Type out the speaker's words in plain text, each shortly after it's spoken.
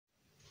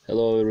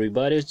Hello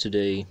everybody,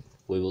 today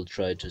we will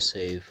try to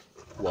save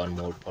one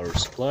more power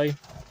supply.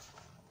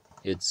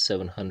 It's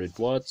 700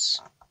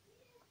 watts,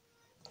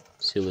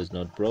 seal is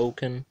not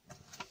broken,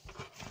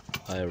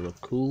 wires are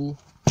cool.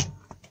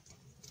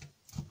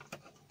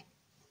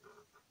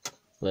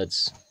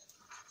 Let's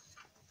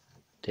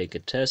take a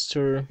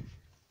tester,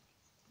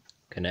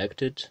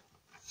 connect it,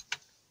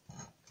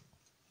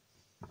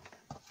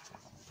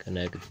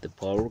 connect the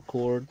power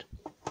cord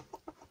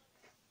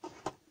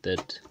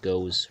that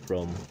goes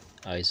from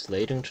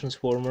isolating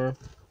transformer.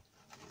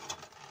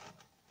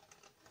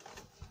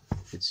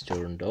 It's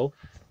turned off.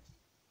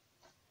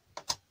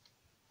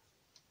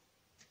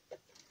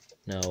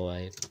 Now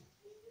I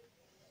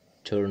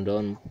turned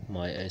on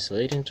my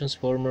isolating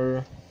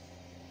transformer,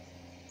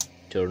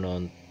 turn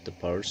on the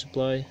power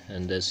supply,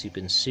 and as you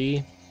can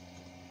see,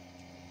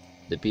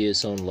 the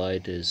PS on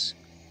light is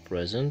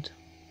present,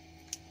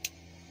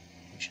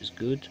 which is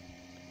good,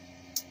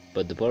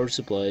 but the power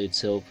supply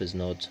itself is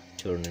not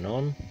turning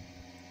on,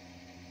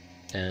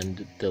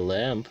 and the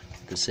lamp,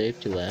 the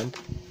safety lamp,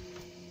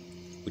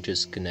 which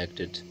is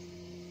connected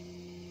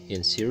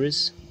in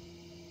series,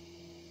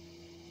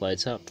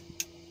 lights up.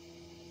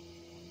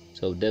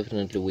 So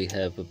definitely we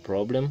have a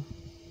problem,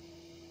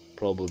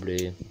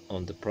 probably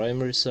on the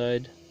primary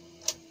side.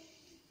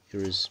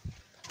 Here is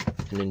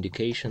an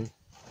indication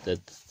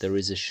that there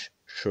is a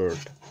short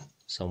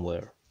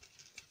somewhere.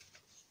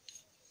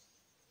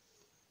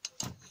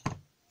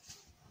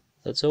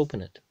 Let's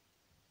open it.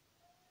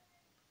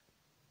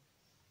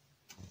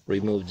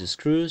 Remove the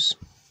screws.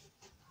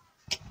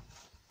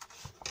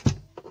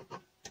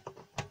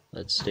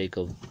 Let's take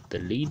off the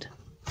lead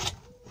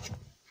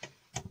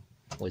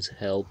with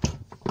help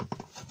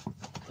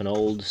of an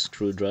old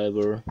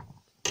screwdriver,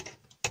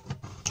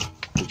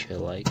 which I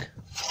like.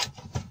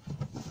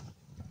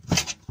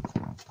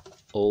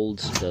 Old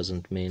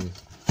doesn't mean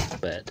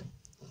bad.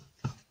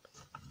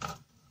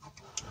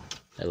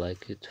 I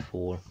like it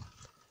for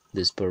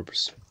this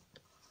purpose.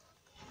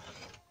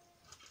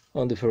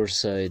 On the first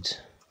side,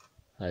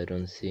 I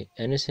don't see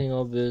anything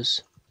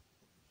obvious.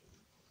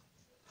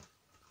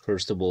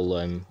 First of all,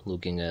 I'm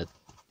looking at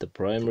the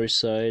primary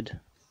side,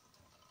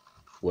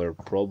 where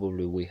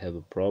probably we have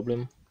a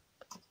problem.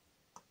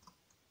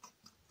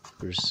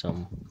 There's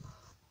some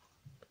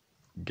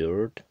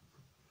dirt.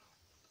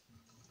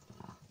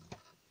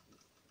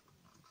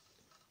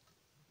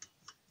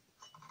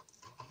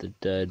 The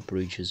diode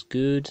bridge is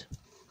good,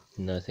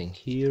 nothing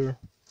here.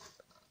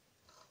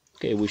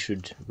 Okay, we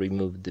should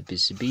remove the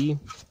PCB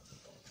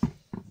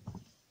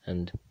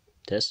and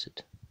test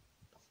it.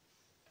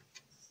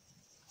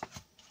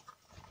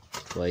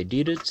 So I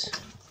did it.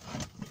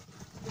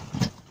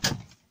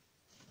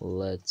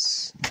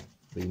 Let's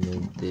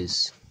remove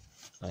this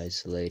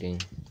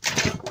isolating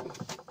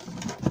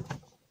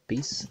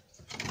piece.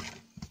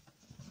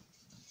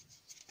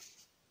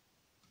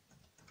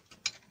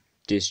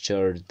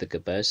 Discharge the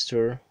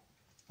capacitor,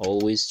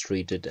 always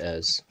treat it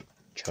as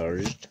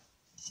charged,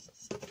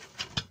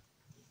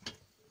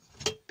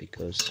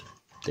 because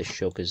the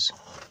shock is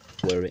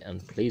very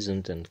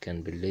unpleasant and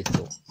can be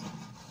lethal.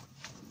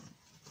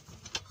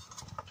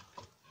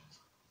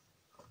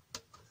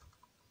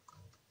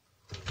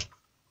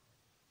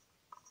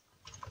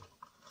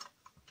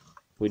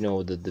 We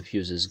know that the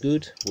fuse is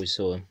good, we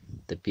saw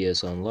the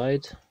PS on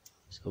light,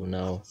 so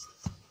now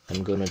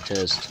I'm gonna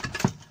test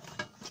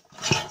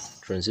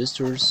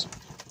transistors,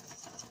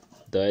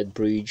 diode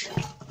bridge,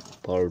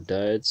 power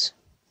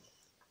diodes,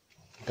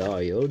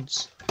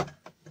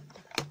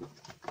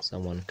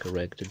 someone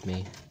corrected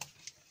me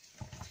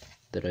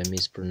that I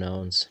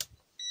mispronounce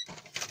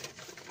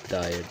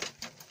diode.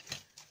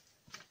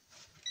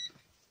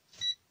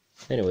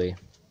 Anyway,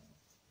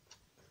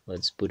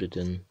 let's put it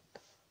in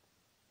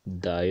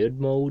diode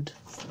mode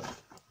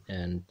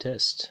and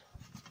test.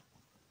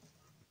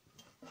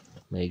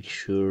 Make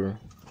sure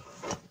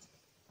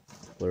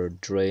where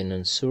drain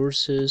and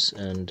source is,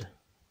 and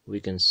we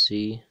can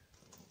see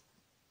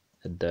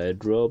a diode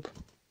drop,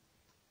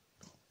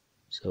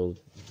 so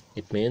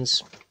it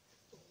means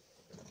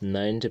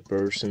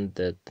 90%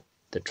 that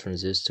the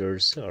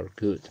transistors are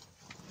good.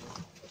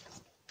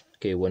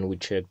 Okay, when we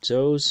check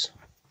those,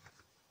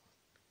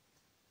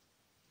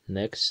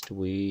 next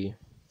I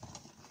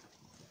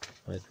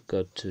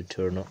forgot to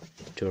turn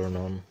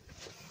on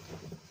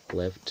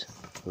left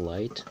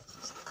light.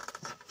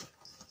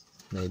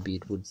 Maybe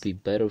it would be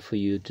better for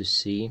you to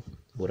see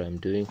what I'm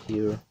doing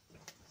here.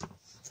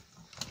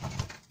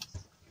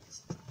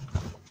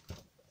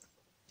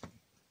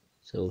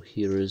 So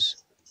here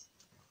is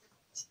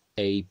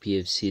a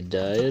PFC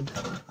diode,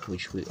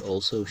 which we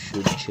also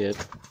should check.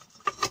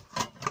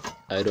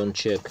 I don't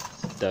check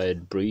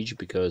diode bridge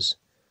because,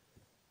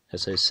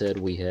 as I said,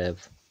 we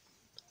have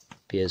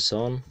PS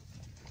on.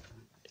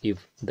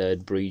 If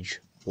diode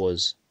bridge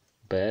was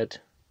bad,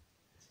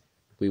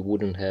 we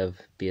wouldn't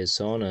have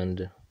PS on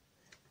and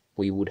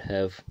we would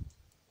have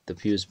the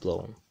fuse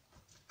blown.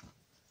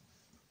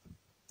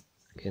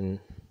 Okay,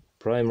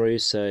 primary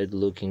side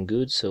looking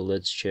good, so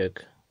let's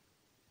check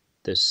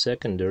the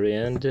secondary,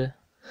 and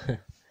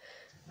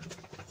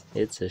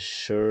It's a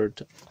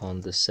short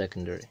on the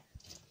secondary.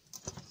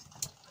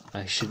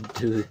 I should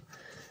do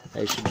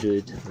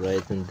it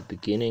right in the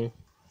beginning,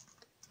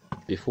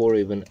 before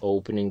even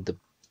opening the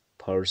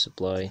power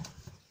supply.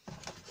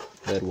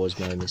 That was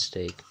my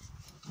mistake.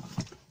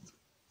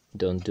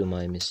 Don't do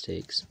my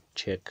mistakes.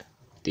 Check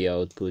the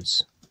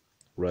outputs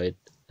right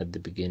at the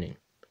beginning.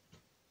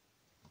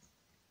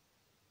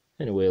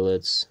 Anyway,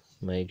 let's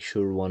make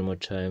sure one more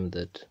time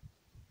that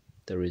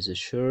there is a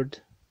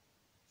short,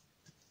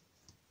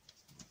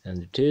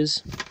 and it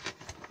is.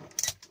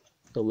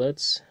 So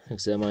let's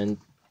examine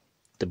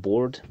the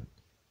board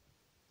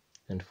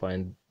and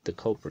find the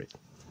culprit.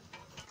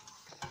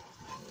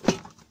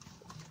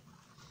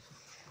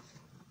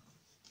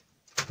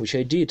 Which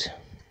I did.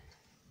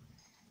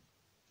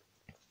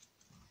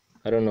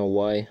 I don't know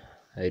why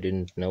I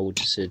didn't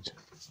notice it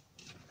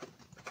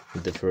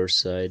at the first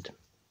sight,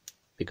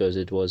 because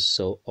it was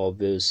so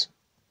obvious.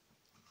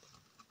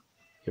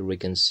 Here we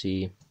can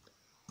see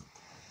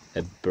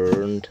a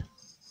burned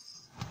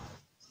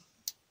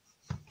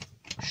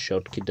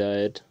Schottky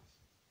diode.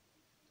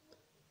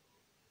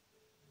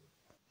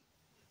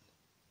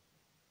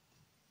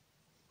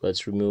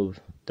 Let's remove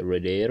the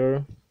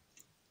radiator.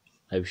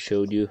 I've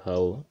showed you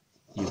how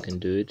you can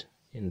do it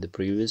in the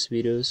previous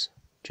videos.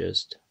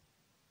 Just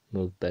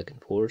move back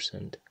and forth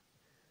and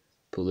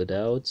pull it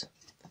out.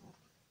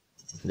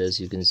 And as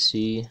you can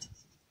see,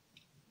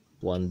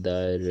 one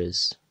diode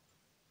is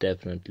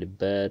definitely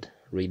bad,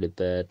 really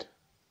bad.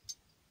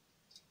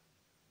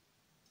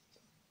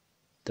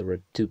 There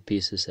are two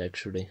pieces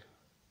actually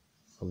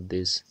of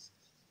this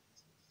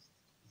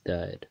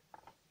diode.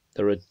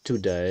 There are two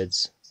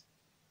diodes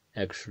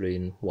actually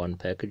in one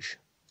package,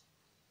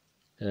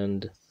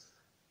 and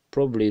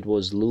probably it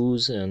was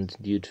loose, and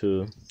due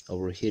to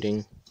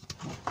overheating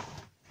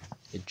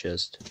it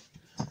just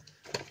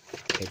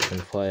caught on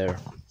fire.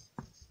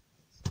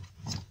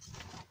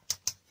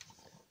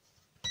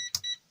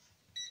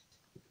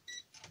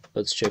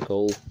 Let's check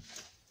all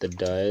the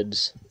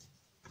diodes.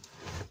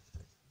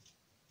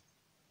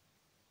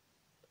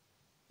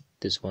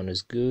 This one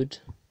is good.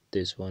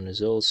 This one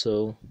is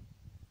also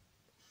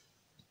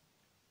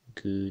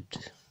good.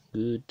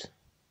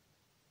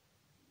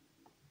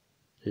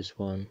 This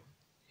one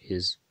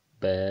is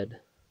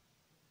bad.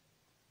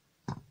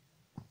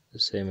 The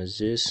same as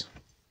this.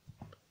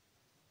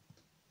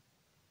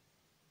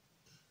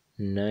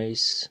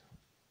 Nice.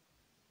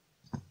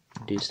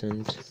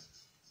 Decent.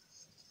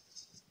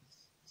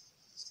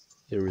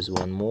 Here is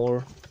one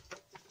more.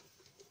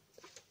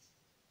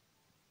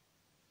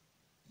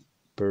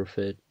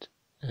 Perfect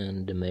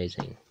and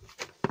amazing.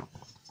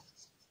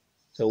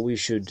 So we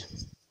should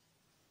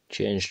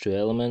change to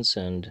elements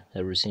and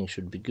everything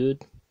should be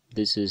good.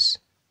 This is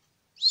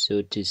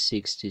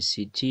 3060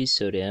 CT,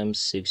 30 amps,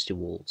 60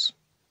 volts.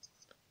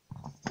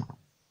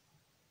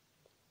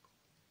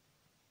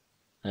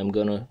 I'm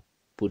gonna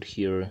put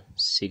here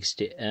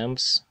 60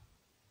 amps,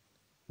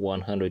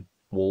 100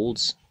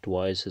 volts,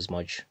 twice as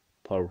much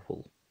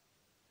powerful.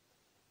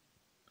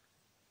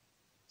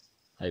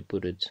 I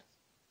put it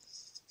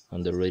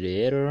on the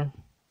radiator,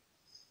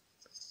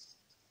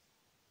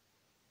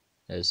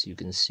 as you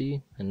can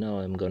see, and now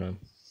I'm gonna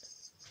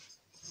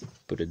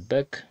put it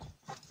back,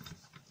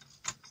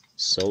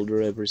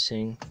 solder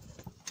everything,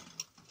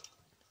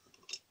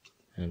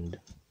 and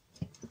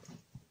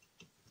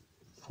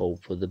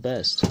hope for the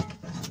best.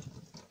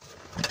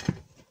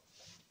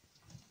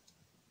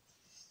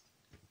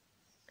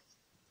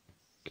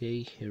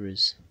 Okay, here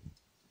is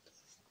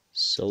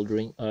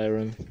soldering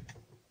iron.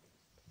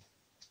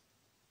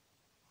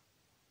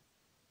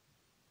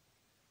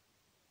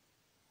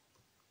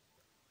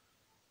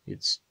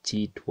 It's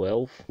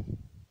T12.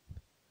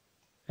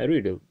 I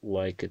really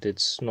like it.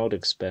 It's not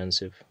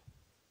expensive.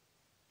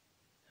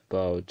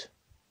 About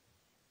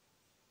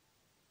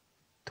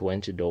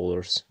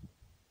 $20.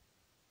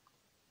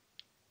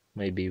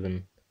 Maybe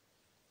even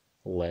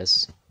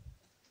less.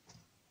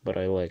 But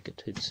I like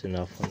it. It's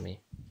enough for me.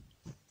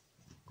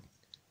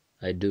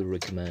 I do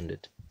recommend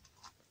it.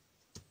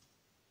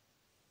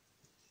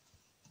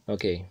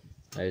 Okay,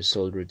 I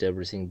soldered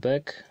everything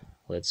back.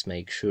 Let's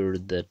make sure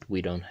that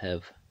we don't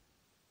have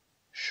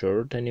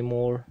short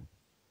anymore,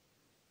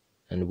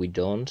 and we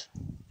don't.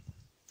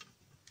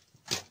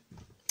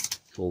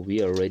 So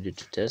we are ready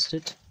to test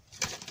it.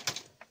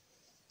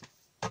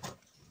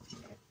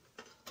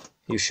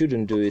 You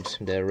shouldn't do it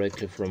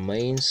directly from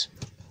mains.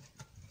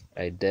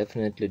 I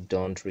definitely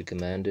don't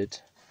recommend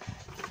it.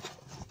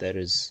 That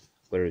is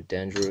very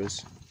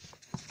dangerous.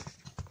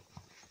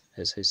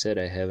 As I said,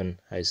 I have an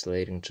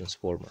isolating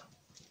transformer.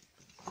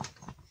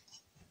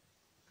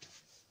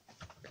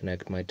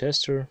 Connect my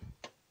tester.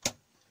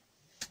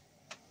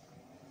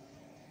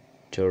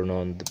 Turn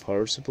on the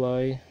power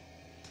supply.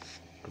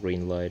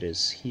 Green light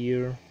is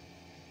here.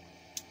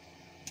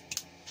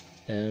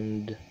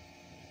 And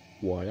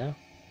voila.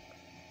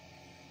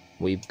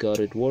 We've got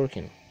it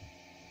working.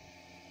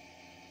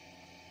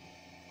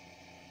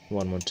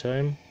 One more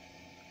time.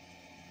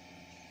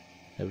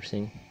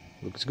 Everything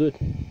looks good.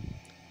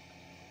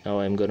 Now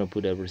I'm gonna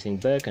put everything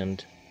back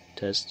and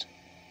test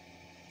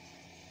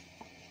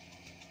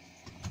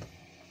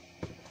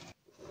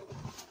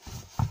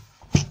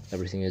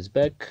Everything is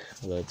back.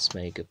 Let's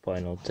make a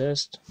final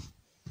test.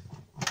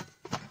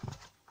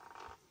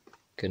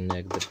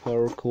 Connect the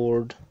power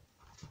cord.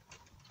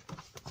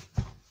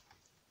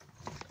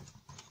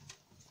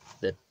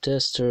 The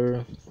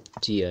tester,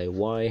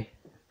 DIY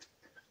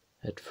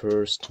at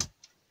first.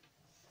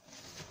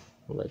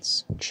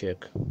 Let's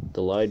check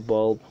the light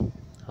bulb,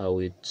 how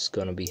it's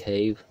gonna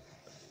behave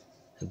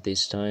at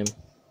this time.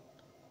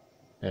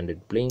 And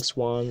it blinks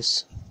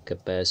once.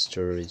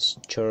 Capacitor is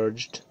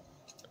charged.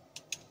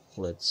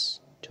 Let's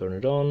turn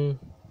it on.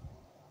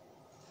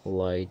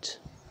 Light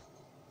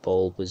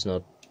bulb is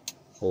not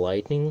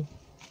lighting.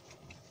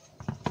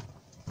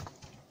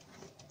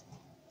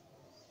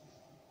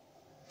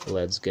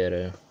 Let's get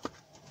a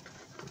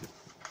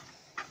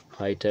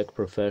high-tech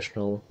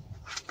professional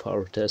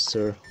power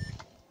tester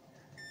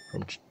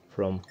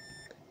from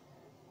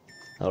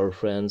our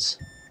friends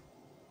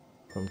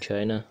from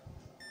China.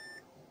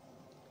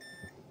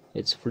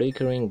 It's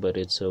flickering, but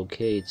it's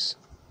okay. It's,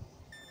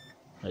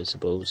 I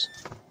suppose,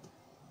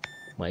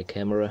 my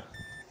camera,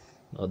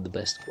 not the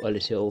best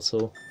quality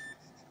also.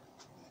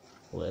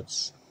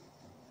 Let's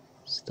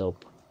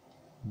stop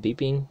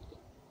beeping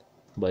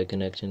by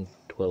connecting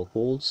 12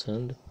 volts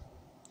and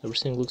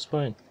everything looks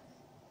fine.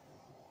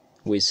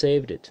 We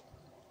saved it.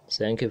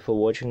 Thank you for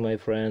watching, my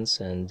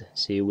friends, and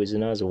see you with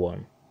another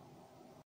one.